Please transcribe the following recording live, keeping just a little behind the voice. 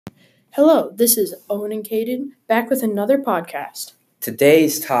Hello, this is Owen and Caden back with another podcast.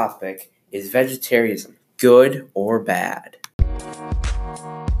 Today's topic is vegetarianism, good or bad?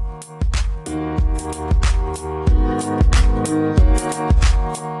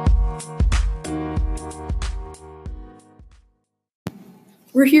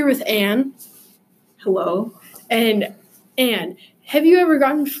 We're here with Anne. Hello. And Anne, have you ever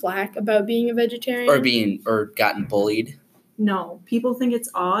gotten flack about being a vegetarian? Or gotten bullied? No, people think it's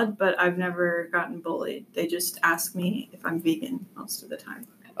odd, but I've never gotten bullied. They just ask me if I'm vegan most of the time.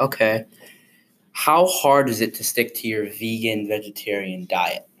 Okay. How hard is it to stick to your vegan vegetarian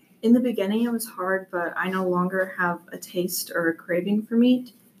diet? In the beginning, it was hard, but I no longer have a taste or a craving for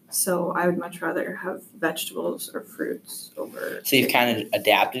meat, so I would much rather have vegetables or fruits over. So you've kind of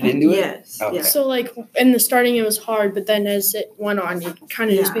adapted into it? Yes. Okay. Yeah. So, in the starting it was hard, but then as it went on, it kind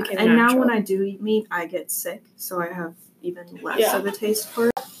of just became and natural. now when I do eat meat, I get sick, so I have even less of a taste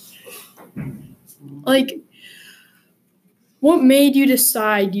for it. What made you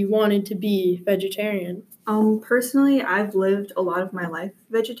decide you wanted to be vegetarian? Personally, I've lived a lot of my life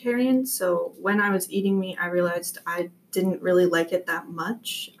vegetarian, so when I was eating meat, I realized I didn't really like it that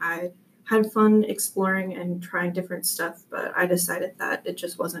much. I had fun exploring and trying different stuff, but I decided that it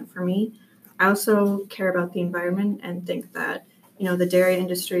just wasn't for me. I also care about the environment and think that, the dairy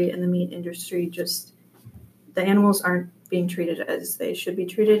industry and the meat industry the animals aren't being treated as they should be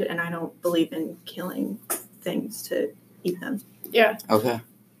treated, and I don't believe in killing things to eat them. Yeah. Okay.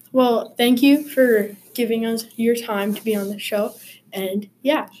 Well, thank you for giving us your time to be on the show. And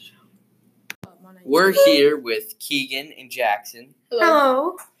yeah. We're here with Keegan and Jackson,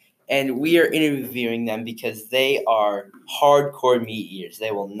 Hello. and we are interviewing them because they are hardcore meat eaters.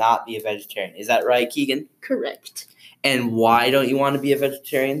 They will not be a vegetarian. Is that right, Keegan? Correct. And why don't you want to be a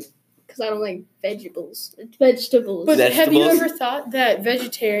vegetarian? Because I don't like vegetables. It's vegetables. But have you Vegetables? ever thought that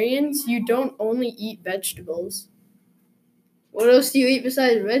vegetarians, you don't only eat vegetables? What else do you eat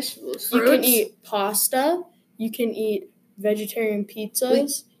besides vegetables? You can eat pasta. You can eat vegetarian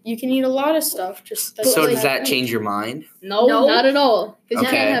pizzas. You can eat a lot of stuff. So does that change your mind? No, not at all. Because you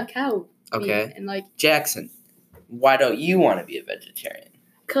Okay. can't have cow meat. Okay. And Jackson, why don't you want to be a vegetarian?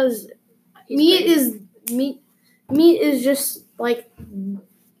 Because He's meat crazy. is just like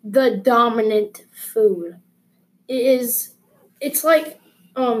the dominant food. It's like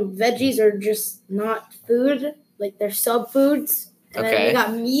veggies are just not food, like they're subfoods. And then Okay. you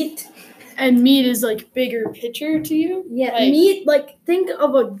got meat. And meat is bigger picture to you? Yeah, meat, think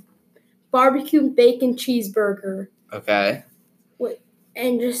of a barbecue bacon cheeseburger Okay.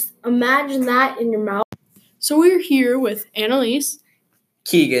 and just imagine that in your mouth. So we're here with Annalise,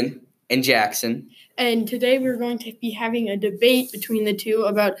 Keegan and Jackson. and today we're going to be having a debate between the two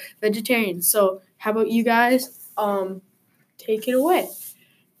about vegetarians. So how about you guys take it away?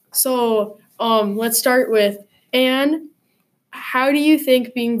 So let's start with Anne. How do you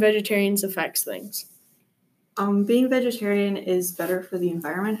think being vegetarians affects things? Being vegetarian is better for the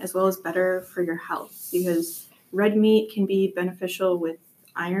environment as well as better for your health because red meat can be beneficial with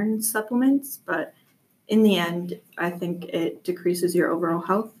iron supplements, but in the end, I think it decreases your overall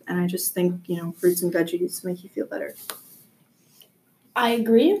health, and I just think, fruits and veggies make you feel better. I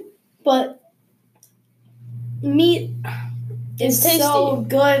agree, but meat is tasty. so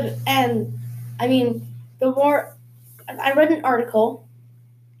good, and the more I read an article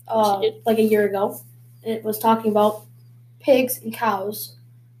like a year ago, and it was talking about pigs and cows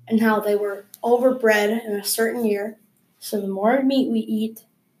and how they were overbred in a certain year. So the more meat we eat,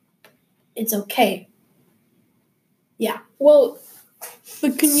 it's okay. Yeah. Well,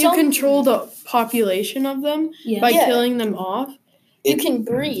 But can you control the population of them by killing them off? you can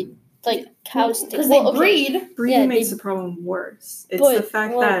breed. Like cows. Because they breed. Breeding Yeah, makes the problem worse. It's But- the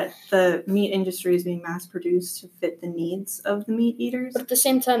fact that the meat industry is being mass-produced to fit the needs of the meat eaters, But at the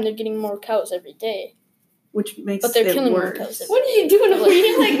same time, they're getting more cows every day. which makes But they're it killing more worse. cows. What are you doing? Are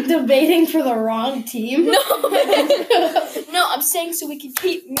you debating for the wrong team? No. No, I'm saying so we can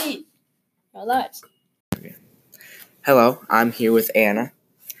keep meat. Now that's. Hello, I'm here with Anna,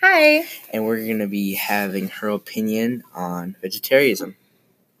 Hi. and we're going to be having her opinion on vegetarianism,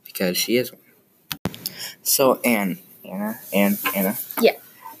 because she is one. So, Anna. Yeah.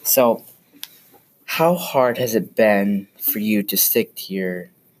 So, how hard has it been for you to stick to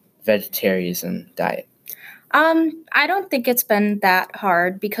your vegetarianism diet? I don't think it's been that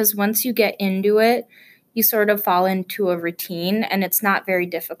hard because once you get into it, you sort of fall into a routine and it's not very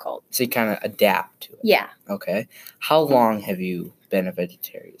difficult. So you kind of adapt to it. Yeah. Okay. How long have you been a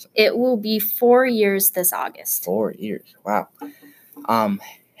vegetarian? It will be 4 years this August. 4 years. Wow.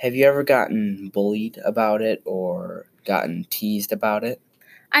 Have you ever gotten bullied about it or gotten teased about it?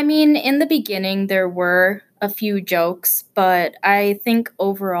 I mean, in the beginning, there were a few jokes, but I think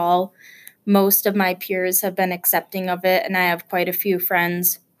overall, most of my peers have been accepting of it, and I have quite a few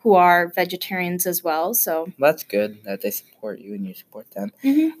friends who are vegetarians as well. So That's good that they support you and you support them.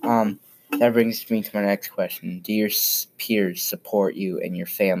 Mhm. That brings me to my next question. Do your peers support you and your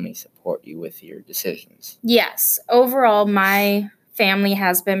family support you with your decisions? yes, overall, my family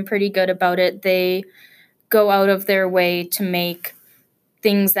has been pretty good about it. They go out of their way to make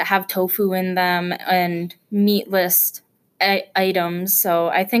things that have tofu in them and meatless items. So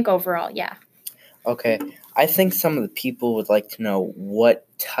I think overall, yeah. Okay. I think some of the people would like to know what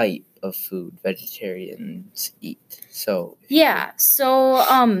type of food vegetarians eat. So Yeah.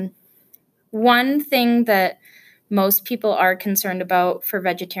 So one thing that most people are concerned about for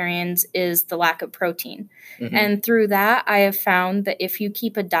vegetarians is the lack of protein. Mhm. And through that, I have found that if you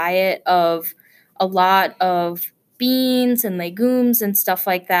keep a diet of a lot of beans and legumes and stuff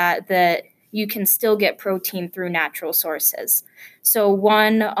like that, that you can still get protein through natural sources. So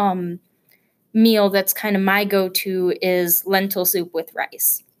one meal that's kind of my go-to is lentil soup with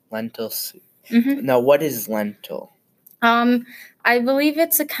rice. lentil soup. Mhm. Now, what is lentil? I believe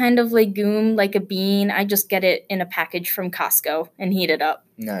it's a kind of legume, like a bean. I just get it in a package from Costco and heat it up.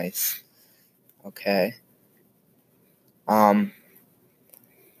 Nice. Okay.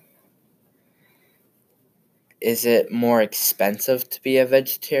 Is it more expensive to be a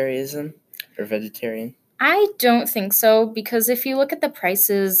vegetarian? I don't think so, because if you look at the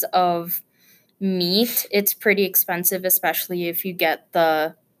prices of meat, it's pretty expensive, especially if you get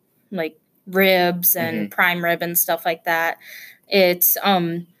the like ribs and prime rib and stuff like that. It's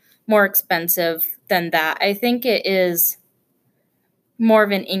more expensive than that. I think it is more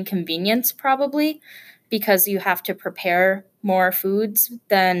of an inconvenience probably, because you have to prepare more foods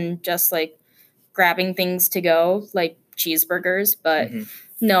than just like grabbing things to go, like cheeseburgers. But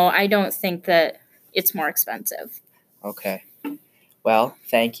no, I don't think that it's more expensive. Okay. Well,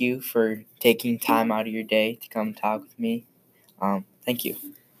 thank you for taking time out of your day to come talk with me. Thank you.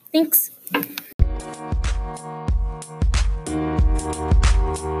 Thanks.